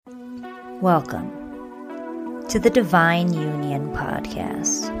Welcome to the Divine Union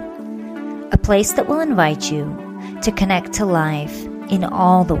Podcast, a place that will invite you to connect to life in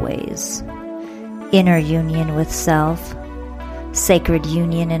all the ways: inner union with self, sacred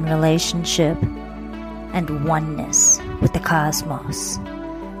union in relationship, and oneness with the cosmos.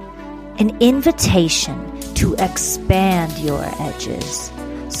 An invitation to expand your edges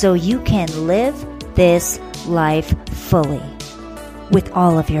so you can live this life fully with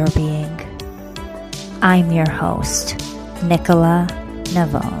all of your being. I'm your host, Nicola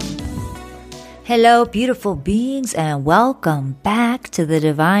Navone. Hello, beautiful beings, and welcome back to the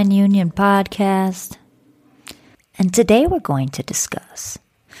Divine Union Podcast. And today we're going to discuss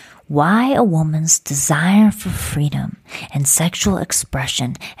why a woman's desire for freedom and sexual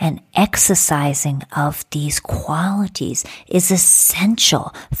expression and exercising of these qualities is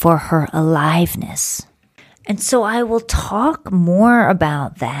essential for her aliveness. And so I will talk more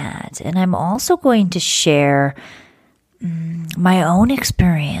about that. And I'm also going to share my own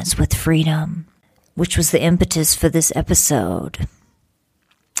experience with freedom, which was the impetus for this episode.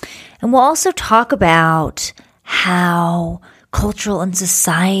 And we'll also talk about how cultural and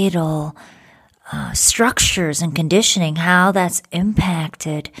societal structures and conditioning, how that's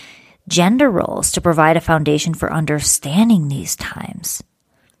impacted gender roles to provide a foundation for understanding these times.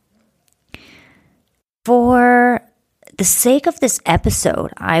 For the sake of this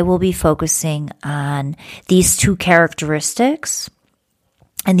episode, I will be focusing on these two characteristics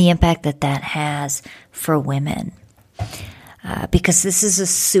and the impact that that has for women. Because this is a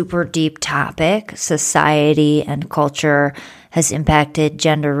super deep topic. Society and culture has impacted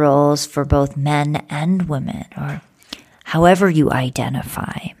gender roles for both men and women, or however you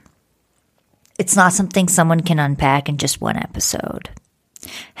identify. It's not something someone can unpack in just one episode.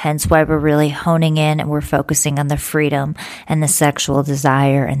 Hence why we're really honing in and we're focusing on the freedom and the sexual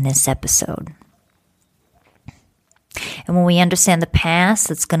desire in this episode. And when we understand the past,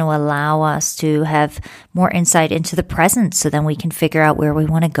 it's going to allow us to have more insight into the present so then we can figure out where we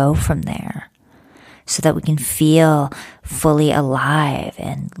want to go from there, so that we can feel fully alive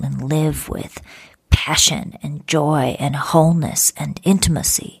and live with passion and joy and wholeness and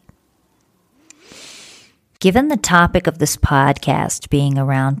intimacy. Given the topic of this podcast being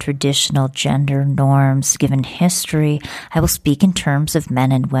around traditional gender norms, given history, I will speak in terms of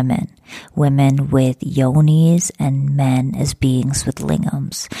men and women with yonis and men as beings with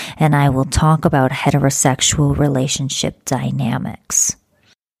lingams, and I will talk about heterosexual relationship dynamics.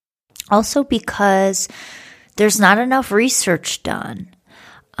 Also because there's not enough research done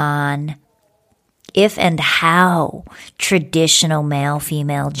on if and how traditional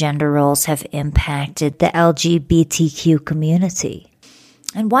male-female gender roles have impacted the LGBTQ community.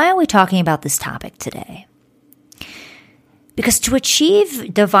 And why are we talking about this topic today? Because to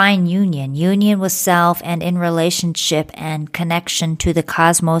achieve divine union with self and in relationship and connection to the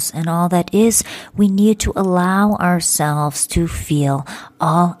cosmos and all that is, we need to allow ourselves to feel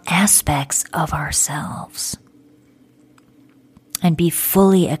all aspects of ourselves and be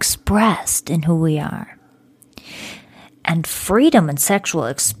fully expressed in who we are. And freedom and sexual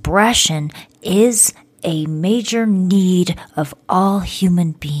expression is a major need of all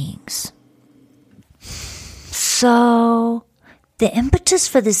human beings. So, the impetus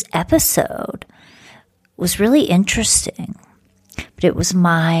for this episode was really interesting, but it was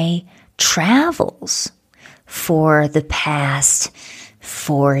my travels for the past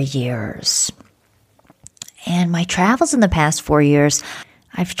 4 years. And my travels in the past 4 years,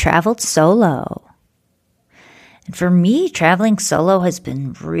 I've traveled solo. And for me, traveling solo has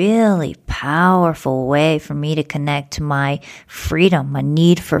been really powerful way for me to connect to my freedom, my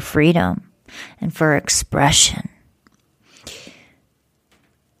need for freedom and for expression.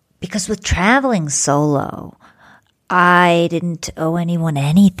 Because with traveling solo, I didn't owe anyone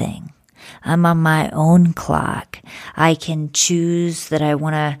anything. I'm on my own clock. I can choose that I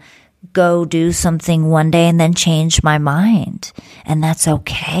want to go do something one day and then change my mind. And that's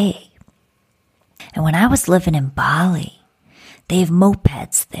okay. And when I was living in Bali, they have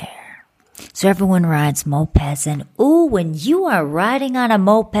mopeds there. So everyone rides mopeds. And when you are riding on a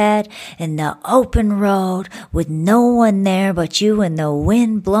moped in the open road with no one there but you and the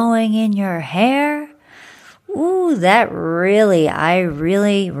wind blowing in your hair, I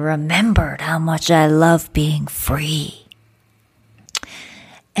really remembered how much I love being free.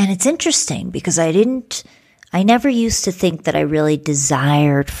 And it's interesting because I never used to think that I really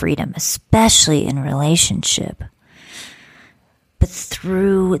desired freedom, especially in relationship. But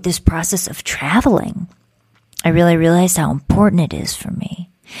through this process of traveling, I really realized how important it is for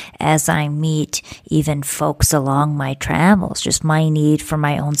me. as I meet even folks along my travels, just my need for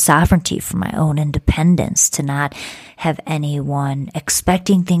my own sovereignty, for my own independence, to not have anyone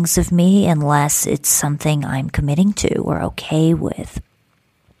expecting things of me unless it's something I'm committing to or okay with.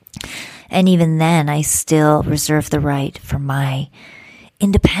 And even then, I still reserve the right for my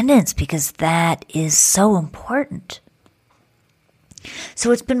independence because that is so important.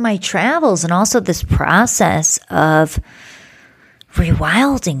 So it's been my travels and also this process of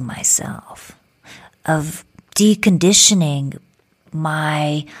rewilding myself, of deconditioning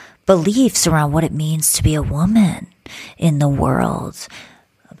my beliefs around what it means to be a woman in the world,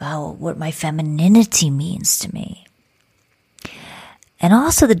 about what my femininity means to me. And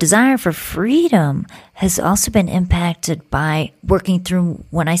also the desire for freedom has also been impacted by working through,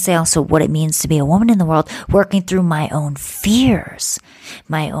 when I say also what it means to be a woman in the world, working through my own fears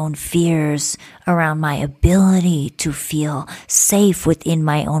around my ability to feel safe within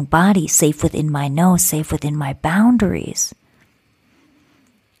my own body, safe within my nose, safe within my boundaries.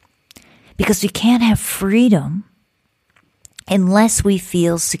 Because we can't have freedom unless we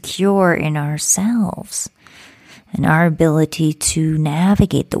feel secure in ourselves and our ability to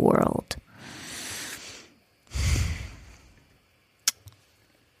navigate the world.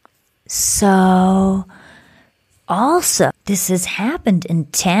 So, also, this has happened in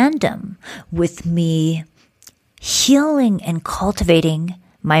tandem with me healing and cultivating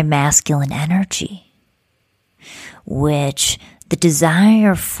my masculine energy, which the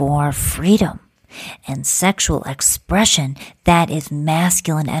desire for freedom and sexual expression, that is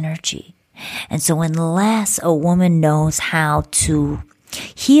masculine energy. And so unless a woman knows how to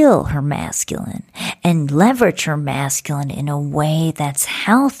heal her masculine and leverage her masculine in a way that's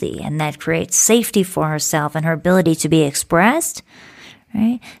healthy and that creates safety for herself and her ability to be expressed,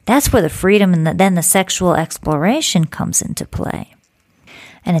 right? That's where the freedom and then the sexual exploration comes into play.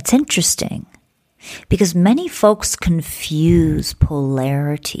 And it's interesting because many folks confuse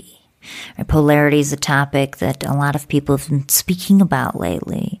polarity. Polarity is a topic that a lot of people have been speaking about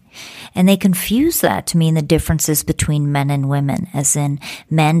lately. And they confuse that to mean the differences between men and women, as in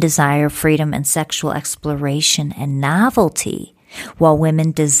men desire freedom and sexual exploration and novelty, while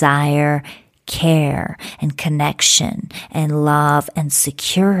women desire care and connection and love and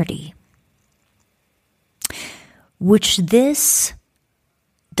security. Which this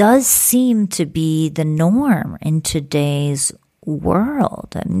does seem to be the norm in today's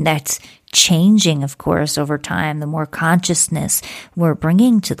world. I mean, that's changing, of course, over time, the more consciousness we're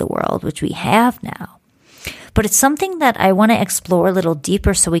bringing to the world, which we have now. But it's something that I want to explore a little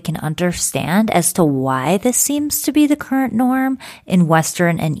deeper so we can understand as to why this seems to be the current norm in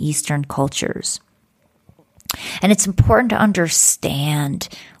Western and Eastern cultures. And it's important to understand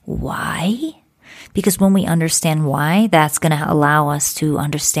why, because when we understand why, that's going to allow us to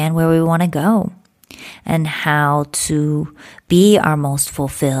understand where we want to go and how to be our most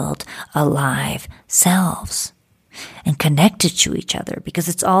fulfilled, alive selves and connected to each other, because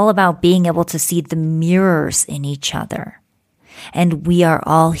it's all about being able to see the mirrors in each other. And we are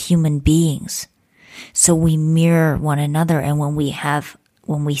all human beings. So we mirror one another. And when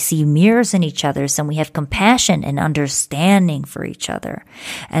we see mirrors in each other, then we have compassion and understanding for each other.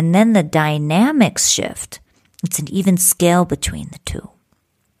 And then the dynamics shift. It's an even scale between the two.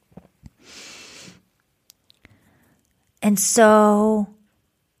 And so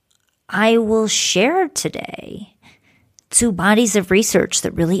I will share today 2 bodies of research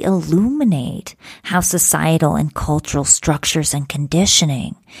that really illuminate how societal and cultural structures and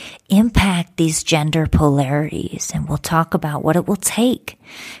conditioning impact these gender polarities. And we'll talk about what it will take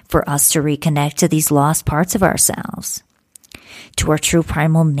for us to reconnect to these lost parts of ourselves, to our true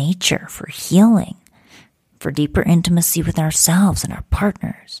primal nature, for healing, for deeper intimacy with ourselves and our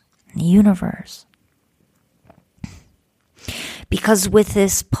partners and the universe. Because with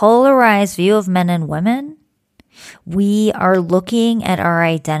this polarized view of men and women, we are looking at our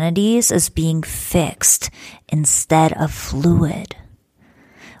identities as being fixed instead of fluid,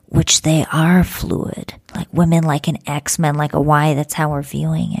 which they are fluid. Like women like an X, men like a Y, that's how we're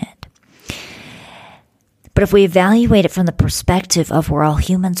viewing it. But if we evaluate it from the perspective of we're all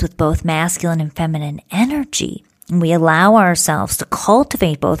humans with both masculine and feminine energy, and we allow ourselves to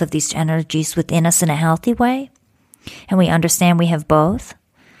cultivate both of these energies within us in a healthy way, and we understand we have both,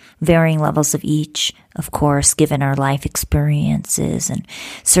 varying levels of each, of course, given our life experiences and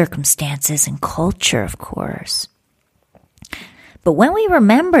circumstances and culture, of course. But when we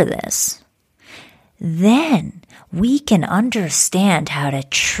remember this, then we can understand how to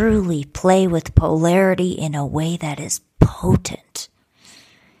truly play with polarity in a way that is potent,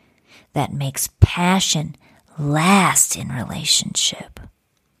 that makes passion last in relationship,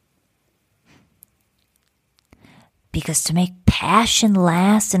 Because to make passion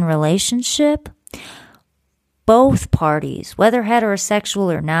last in relationship, both parties, whether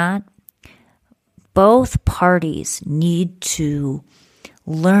heterosexual or not, both parties need to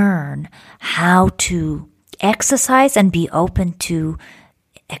learn how to exercise and be open to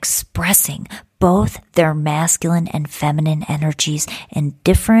expressing both their masculine and feminine energies in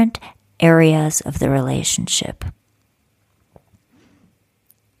different areas of the relationship.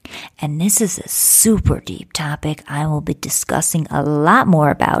 And this is a super deep topic I will be discussing a lot more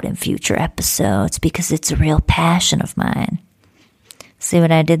about in future episodes because it's a real passion of mine. See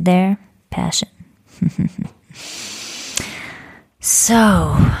what I did there? Passion.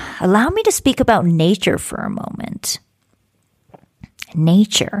 So, allow me to speak about nature for a moment.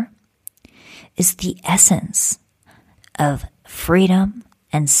 Nature is the essence of freedom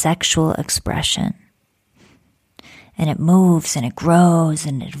and sexual expression. And it moves and it grows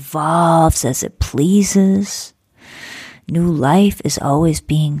and it evolves as it pleases. New life is always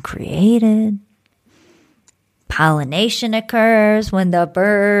being created. Pollination occurs when the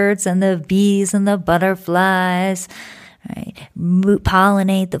birds and the bees and the butterflies, right,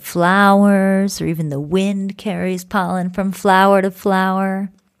 pollinate the flowers, or even the wind carries pollen from flower to flower.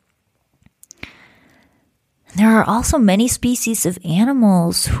 There are also many species of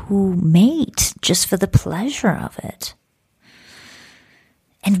animals who mate just for the pleasure of it.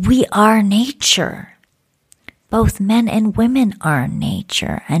 And we are nature. Both men and women are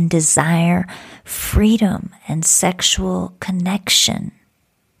nature and desire freedom and sexual connection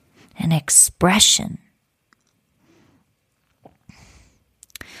and expression.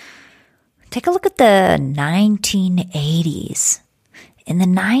 Take a look at the 1980s. In the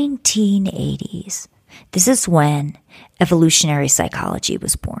 1980s, this is when evolutionary psychology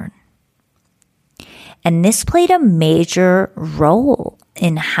was born. And this played a major role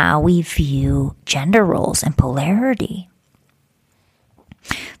in how we view gender roles and polarity.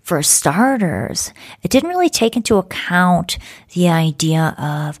 For starters, it didn't really take into account the idea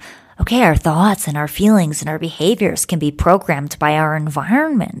of, okay, our thoughts and our feelings and our behaviors can be programmed by our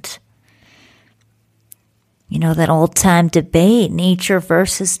environment. You know, that old time debate, nature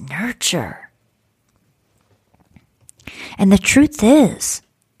versus nurture. And the truth is,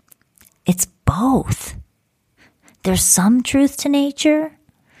 it's both. There's some truth to nature,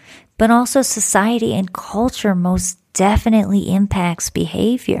 but also society and culture most definitely impacts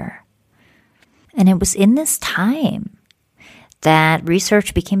behavior. And it was in this time that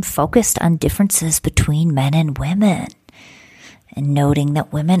research became focused on differences between men and women, and noting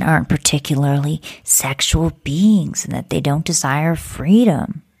that women aren't particularly sexual beings and that they don't desire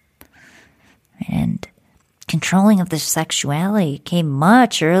freedom. And controlling of their sexuality came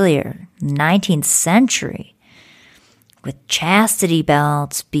much earlier, 19th century, with chastity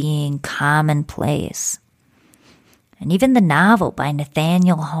belts being commonplace. And even the novel by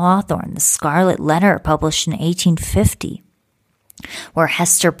Nathaniel Hawthorne, The Scarlet Letter, published in 1850, where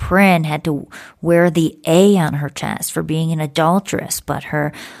Hester Prynne had to wear the A on her chest for being an adulteress, but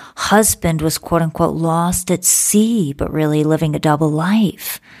her husband was quote-unquote lost at sea, but really living a double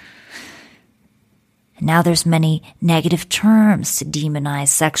life. And now there's many negative terms to demonize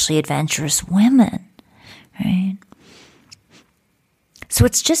sexually adventurous women, right? So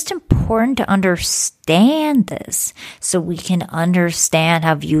it's just important to understand this so we can understand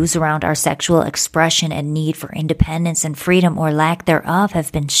how views around our sexual expression and need for independence and freedom or lack thereof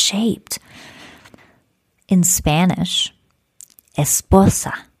have been shaped. In Spanish,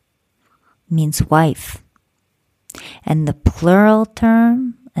 esposa means wife, and the plural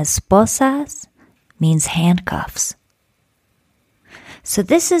term esposas means handcuffs. So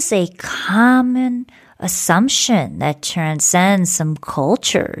this is a common assumption that transcends some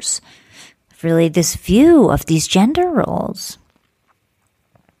cultures, really this view of these gender roles.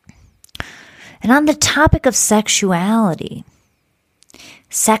 And on the topic of sexuality,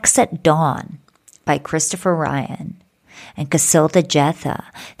 Sex at Dawn by Christopher Ryan and Casilda Jetha,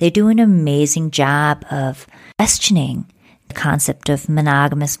 they do an amazing job of questioning the concept of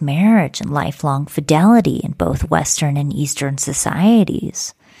monogamous marriage and lifelong fidelity in both Western and Eastern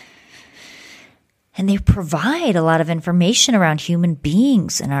societies. And they provide a lot of information around human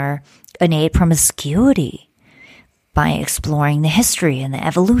beings and our innate promiscuity by exploring the history and the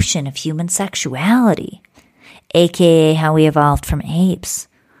evolution of human sexuality, aka how we evolved from apes.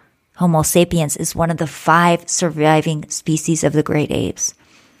 Homo sapiens is one of the 5 surviving species of the great apes,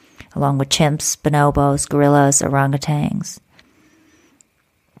 along with chimps, bonobos, gorillas, orangutans.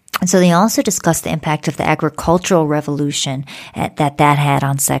 And so they also discuss the impact of the agricultural revolution that had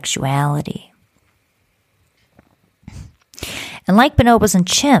on sexuality. And like bonobos and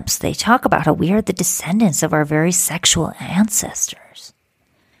chimps, they talk about how we are the descendants of our very sexual ancestors.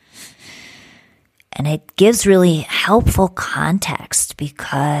 And it gives really helpful context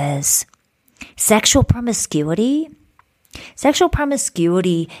because sexual promiscuity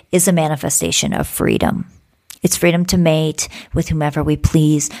is a manifestation of freedom. It's freedom to mate with whomever we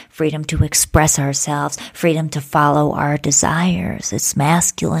please, freedom to express ourselves, freedom to follow our desires. It's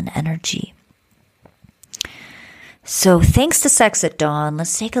masculine energy. So thanks to Sex at Dawn,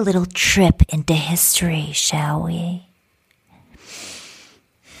 let's take a little trip into history, shall we?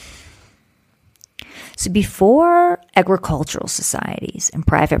 So before agricultural societies and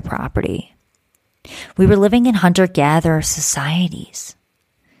private property, we were living in hunter-gatherer societies.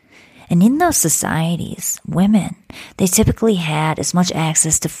 And in those societies, women, they typically had as much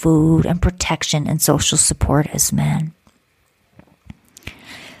access to food and protection and social support as men.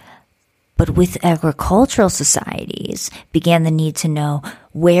 But with agricultural societies began the need to know,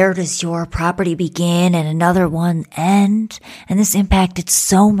 where does your property begin and another one end? And this impacted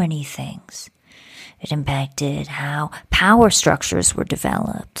so many things. It impacted how power structures were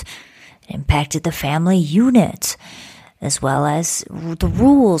developed. It impacted the family unit, as well as the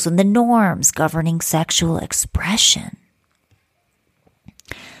rules and the norms governing sexual expression.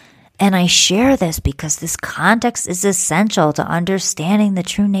 And I share this because this context is essential to understanding the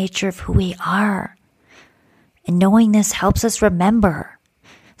true nature of who we are. And knowing this helps us remember,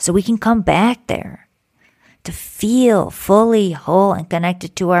 so we can come back there to feel fully whole and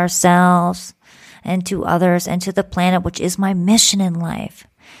connected to ourselves and to others and to the planet, which is my mission in life.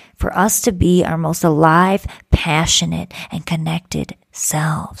 For us to be our most alive, passionate, and connected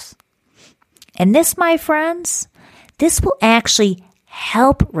selves. And this, my friends, this will actually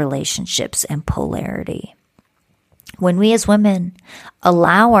help relationships and polarity. When we as women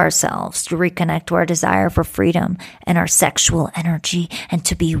allow ourselves to reconnect to our desire for freedom and our sexual energy and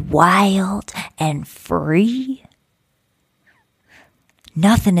to be wild and free,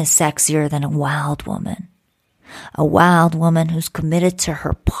 nothing is sexier than a wild woman. A wild woman who's committed to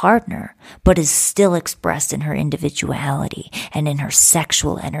her partner, but is still expressed in her individuality and in her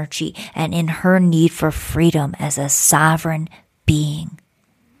sexual energy and in her need for freedom as a sovereign being.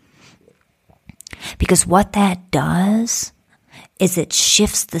 Because what that does is it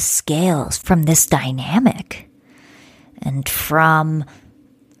shifts the scales from this dynamic and from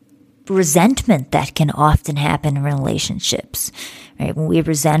resentment that can often happen in relationships, right? When we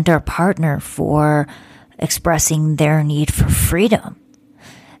resent our partner for expressing their need for freedom.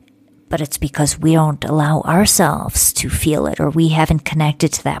 But it's because we don't allow ourselves to feel it, or we haven't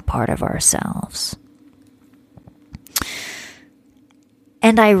connected to that part of ourselves.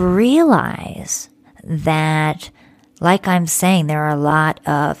 And I realize that, like I'm saying, there are a lot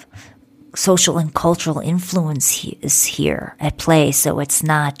of social and cultural influences here at play. So it's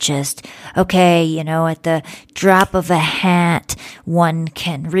not just, okay, at the drop of a hat, one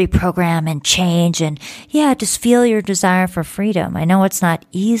can reprogram and change and just feel your desire for freedom. I know it's not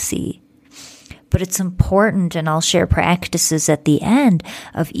easy, but it's important. And I'll share practices at the end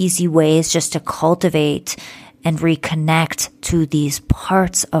of easy ways just to cultivate and reconnect to these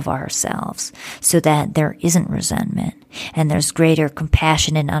parts of ourselves so that there isn't resentment and there's greater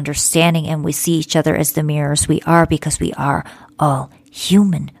compassion and understanding, and we see each other as the mirrors we are, because we are all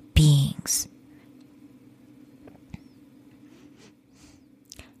human beings.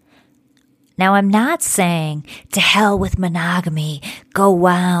 Now, I'm not saying to hell with monogamy, go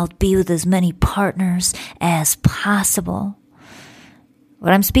wild, be with as many partners as possible.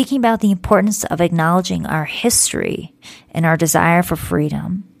 But I'm speaking about the importance of acknowledging our history and our desire for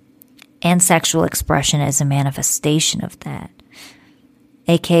freedom and sexual expression as a manifestation of that.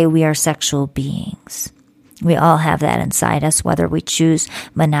 AKA, we are sexual beings. We all have that inside us, whether we choose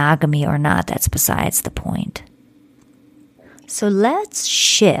monogamy or not. That's besides the point. So let's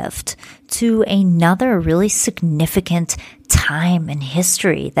shift to another really significant time in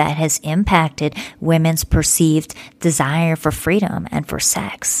history that has impacted women's perceived desire for freedom and for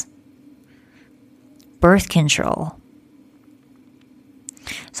sex. Birth control.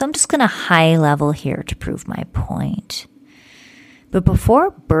 So I'm just going to high level here to prove my point. But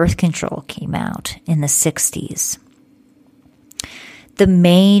before birth control came out in the 60s, the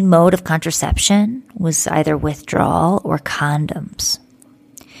main mode of contraception was either withdrawal or condoms.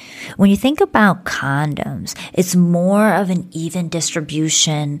 When you think about condoms, it's more of an even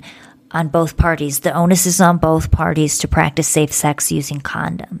distribution on both parties. The onus is on both parties to practice safe sex using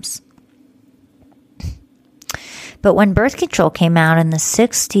condoms. But when birth control came out in the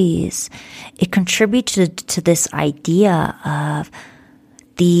 60s, it contributed to this idea of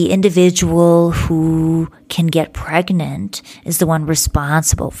the individual who can get pregnant is the one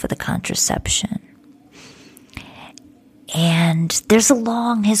responsible for the contraception. And there's a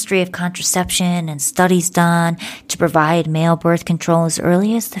long history of contraception and studies done to provide male birth control as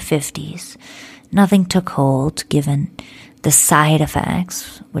early as the 50s. Nothing took hold given the side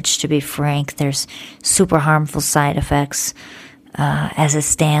effects, which, to be frank, there's super harmful side effects as it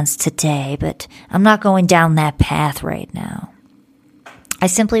stands today, but I'm not going down that path right now. I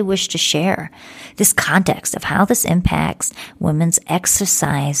simply wish to share this context of how this impacts women's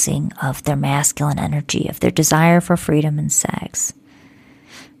exercising of their masculine energy, of their desire for freedom and sex.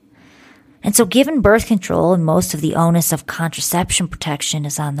 And so given birth control and most of the onus of contraception protection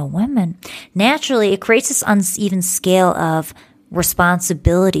is on the women, naturally it creates this uneven scale of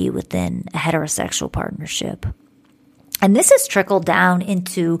responsibility within a heterosexual partnership. And this has trickled down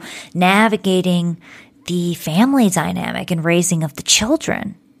into navigating the family dynamic and raising of the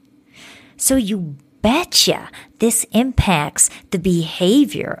children. So you betcha this impacts the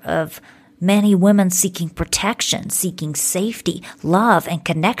behavior of many women seeking protection, seeking safety, love, and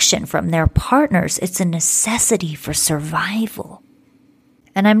connection from their partners. It's a necessity for survival.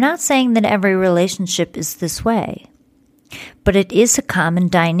 And I'm not saying that every relationship is this way, but it is a common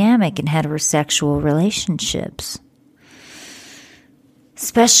dynamic in heterosexual relationships,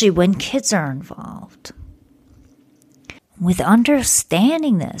 especially when kids are involved. With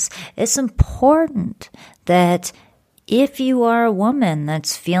understanding this, it's important that if you are a woman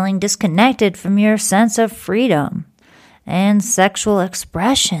that's feeling disconnected from your sense of freedom and sexual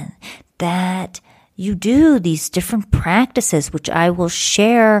expression, that you do these different practices, which I will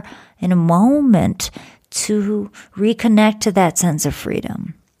share in a moment, to reconnect to that sense of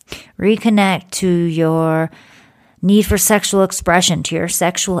freedom, reconnect to your need for sexual expression, to your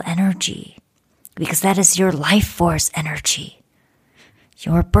sexual energy, because that is your life force energy,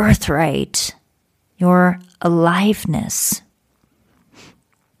 your birthright, your aliveness.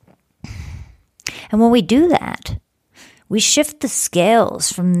 And when we do that, we shift the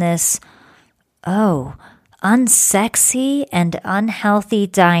scales from this, unsexy and unhealthy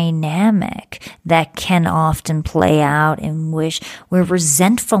dynamic that can often play out in which we're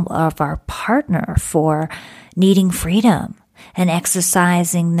resentful of our partner for needing freedom and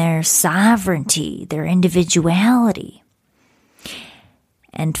exercising their sovereignty, their individuality,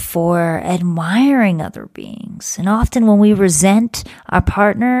 and for admiring other beings. And often when we resent our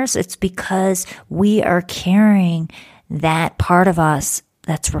partners, it's because we are carrying that part of us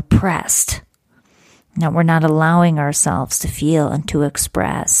that's repressed, that we're not allowing ourselves to feel and to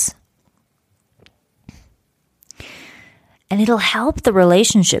express. And it'll help the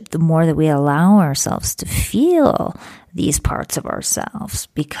relationship the more that we allow ourselves to feel these parts of ourselves,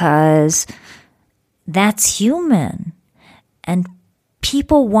 because that's human. And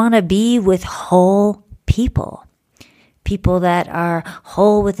people want to be with whole people. People that are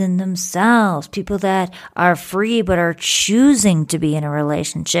whole within themselves. People that are free but are choosing to be in a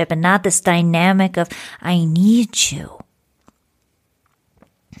relationship, and not this dynamic of, I need you.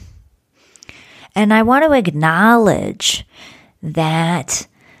 And I want to acknowledge that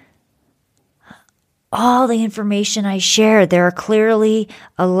all the information I share, there are clearly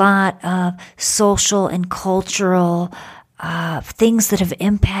a lot of social and cultural things that have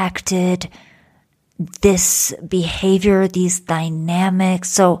impacted this behavior, these dynamics.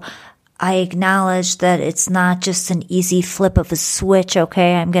 So I acknowledge that it's not just an easy flip of a switch.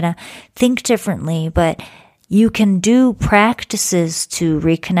 Okay, I'm going to think differently, but you can do practices to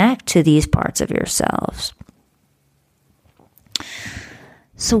reconnect to these parts of yourselves.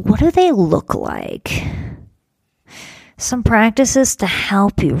 So what do they look like? Some practices to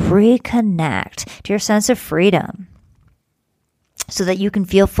help you reconnect to your sense of freedom so that you can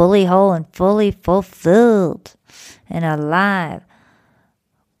feel fully whole and fully fulfilled and alive.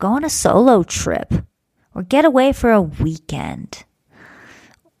 Go on a solo trip or get away for a weekend.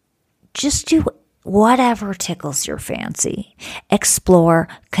 Just do whatever tickles your fancy. Explore,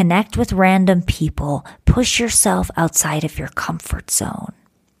 connect with random people, push yourself outside of your comfort zone.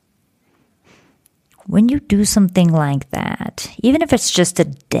 When you do something like that, even if it's just a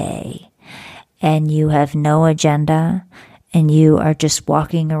day and you have no agenda and you are just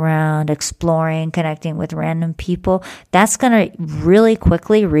walking around, exploring, connecting with random people, that's going to really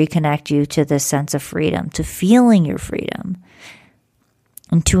quickly reconnect you to this sense of freedom, to feeling your freedom,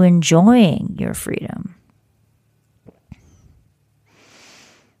 and to enjoying your freedom.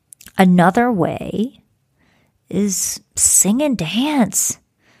 Another way is sing and dance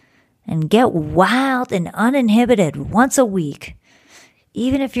and get wild and uninhibited once a week.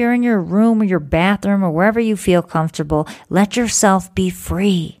 Even if you're in your room or your bathroom or wherever you feel comfortable, let yourself be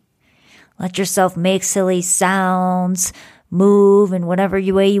free. Let yourself make silly sounds, move in whatever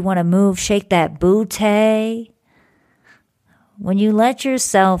way you want to move, shake that booty. When you let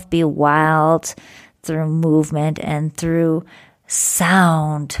yourself be wild through movement and through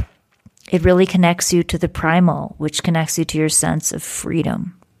sound, it really connects you to the primal, which connects you to your sense of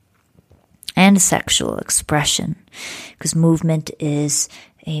freedom and sexual expression, because movement is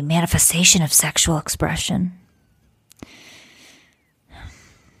a manifestation of sexual expression.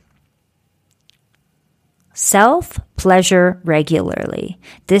 Self-pleasure regularly.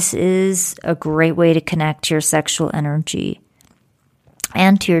 This is a great way to connect to your sexual energy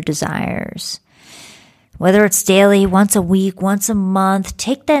and to your desires. Whether it's daily, once a week, once a month,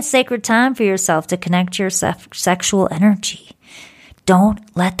 take that sacred time for yourself to connect to your sexual energy. Don't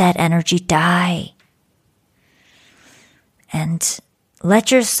let that energy die. And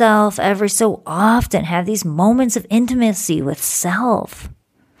let yourself every so often have these moments of intimacy with self.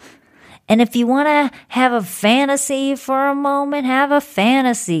 And if you want to have a fantasy for a moment, have a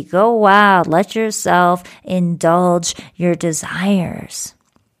fantasy. Go wild. Let yourself indulge your desires.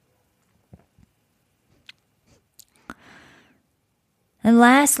 And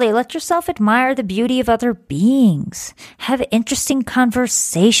lastly, let yourself admire the beauty of other beings. Have interesting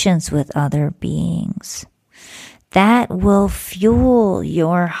conversations with other beings. That will fuel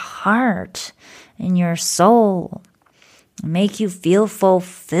your heart and your soul. Make you feel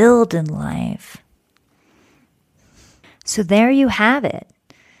fulfilled in life. So there you have it.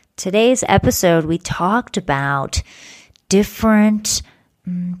 Today's episode, we talked about different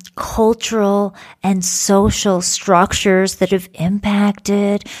cultural and social structures that have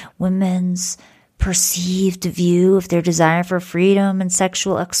impacted women's perceived view of their desire for freedom and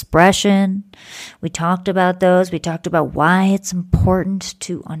sexual expression. We talked about those. We talked about why it's important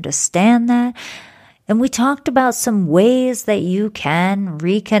to understand that. And we talked about some ways that you can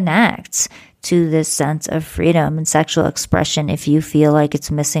reconnect to this sense of freedom and sexual expression if you feel like it's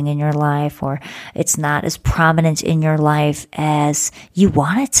missing in your life or it's not as prominent in your life as you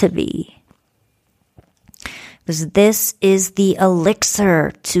want it to be. Because this is the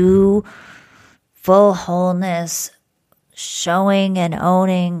elixir to full wholeness, showing and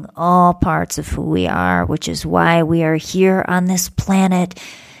owning all parts of who we are, which is why we are here on this planet,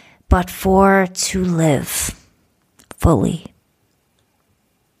 but to live fully.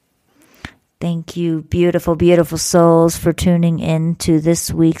 Thank you, beautiful, beautiful souls, for tuning in to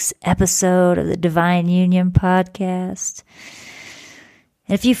this week's episode of the Divine Union podcast.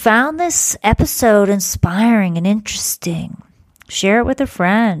 If you found this episode inspiring and interesting, share it with a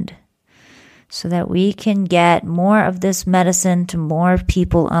friend so that we can get more of this medicine to more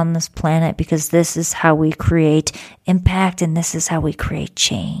people on this planet, because this is how we create impact and this is how we create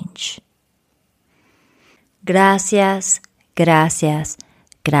change. Gracias, gracias,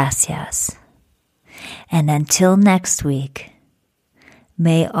 gracias. And until next week,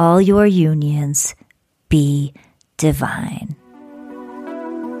 may all your unions be divine.